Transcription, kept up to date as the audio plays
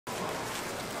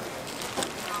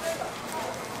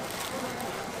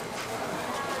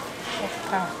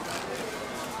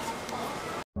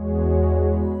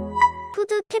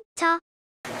푸드 캡처.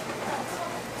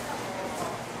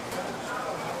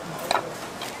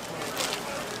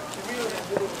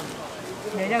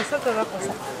 내장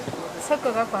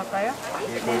섞어갖고 할까요?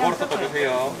 네, 골고루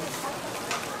섞어주세요.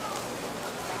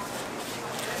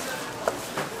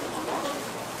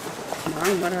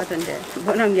 말 하던데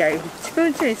뭐한 게 아니고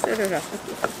천천히 썰어라.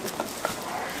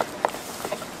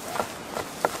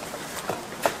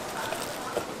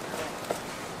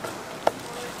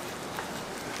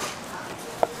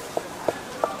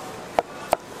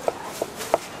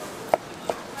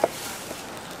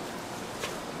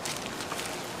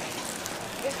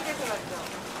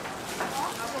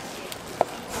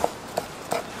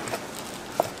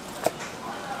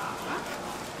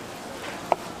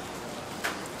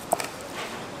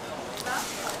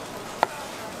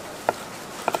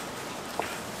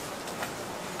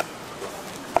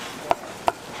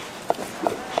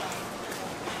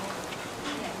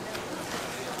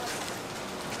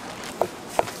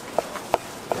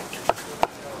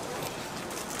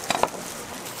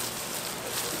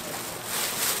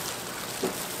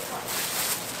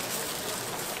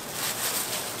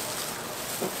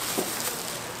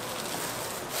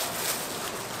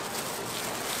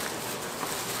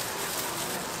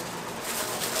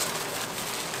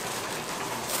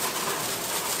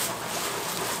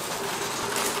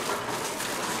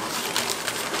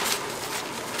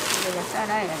 내가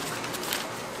썰어야 돼.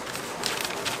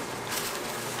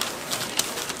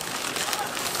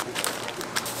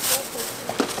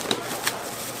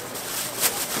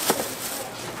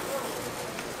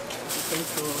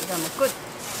 이러면 끝.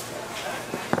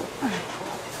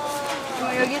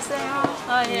 여기 있어요.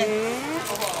 아, 예. 네.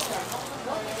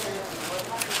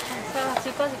 제가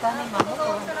집까지 가는 맘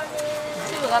먹고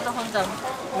집에 가도 혼자.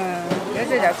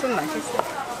 여자 약속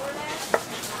맛있어.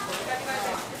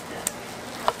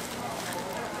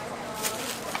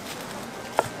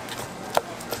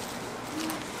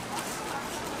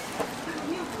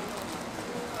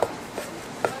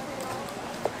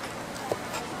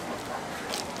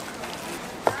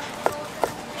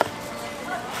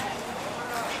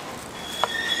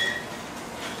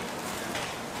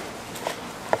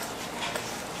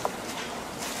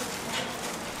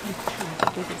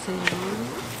 드세요.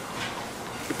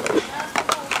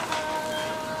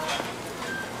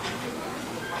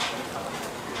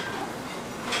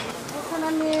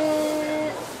 하나님.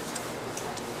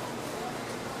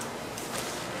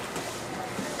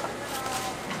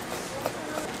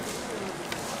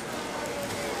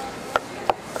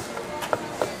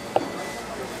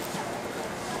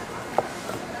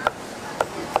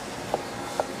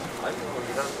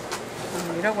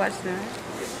 일하고 왔어요.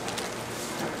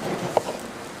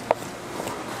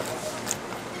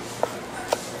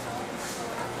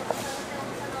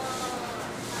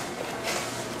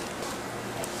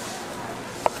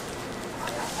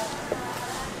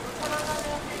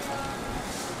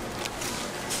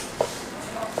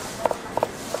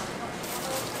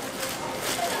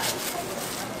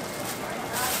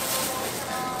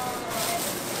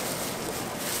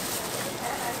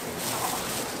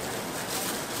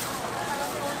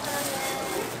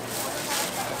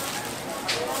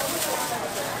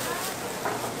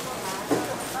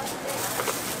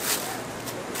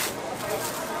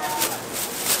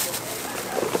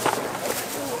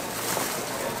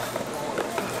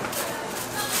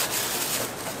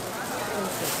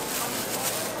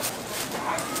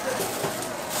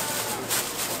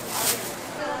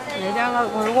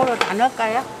 내장을 골고루 다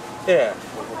넣을까요? 네.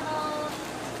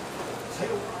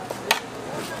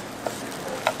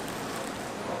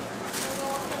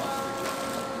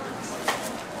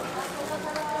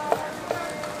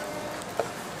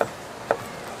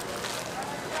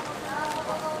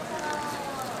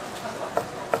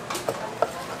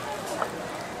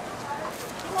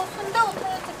 이거 순대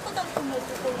 5,000원씩 포장 좀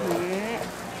해주세요. 네.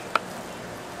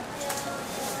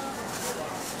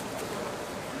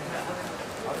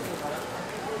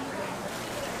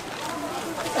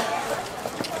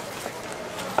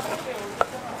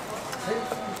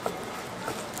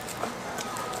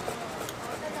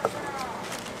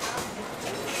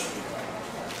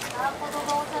 포도가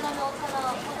 5,000원에 5,000원.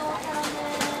 포도 5,000원에.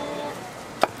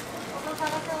 포도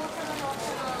사가세요. 5,000원에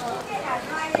 5,000원.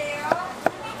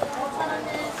 5,000원에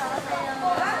사가세요.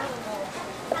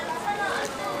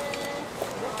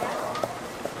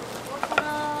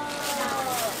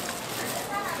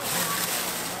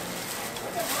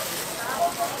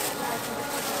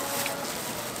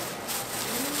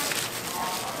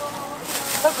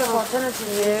 5,000원씩.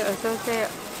 네, 어서오세요.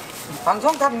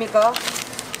 방송 탑니까?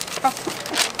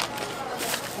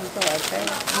 또 왔어요.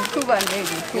 유튜브 안 돼,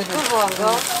 유튜브. 유튜브 한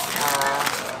거?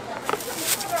 아.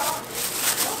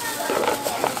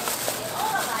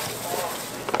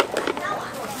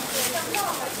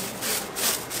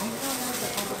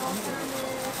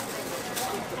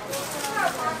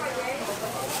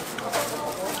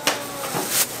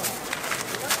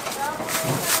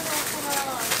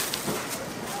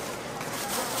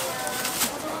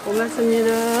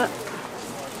 고맙습니다.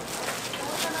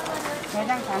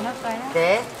 대장 다 넣을까요?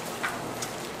 네.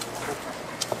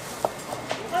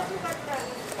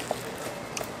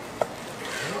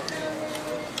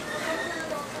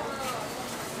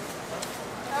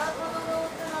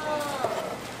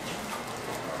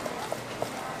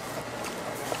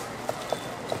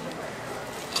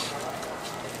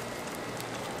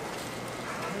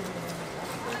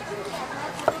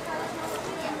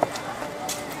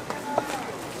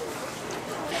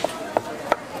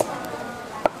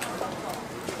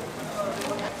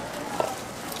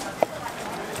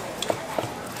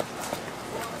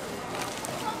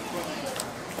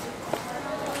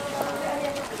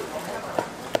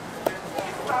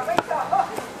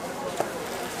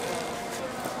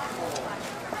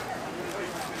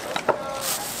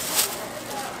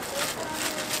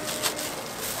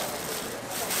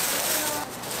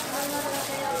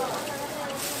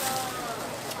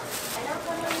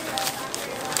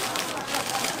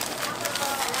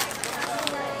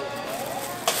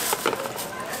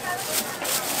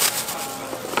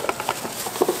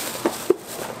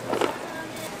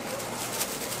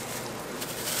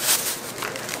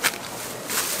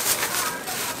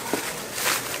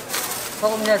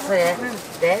 소금 넣었어요?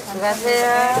 네,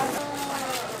 수고하세요.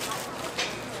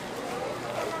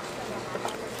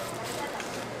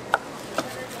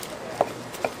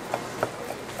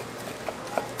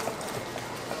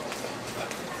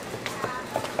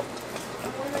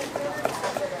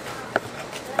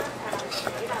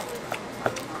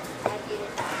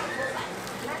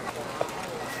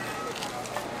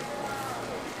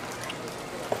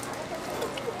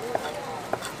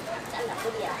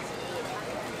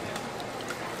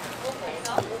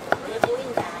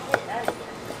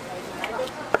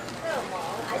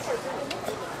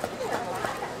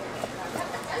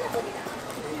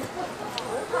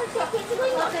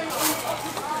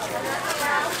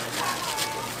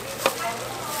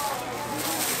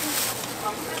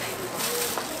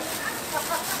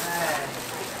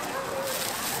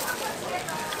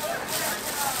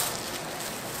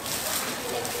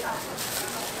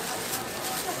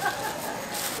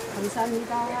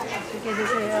 감사합니다. 맛있게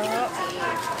드세요.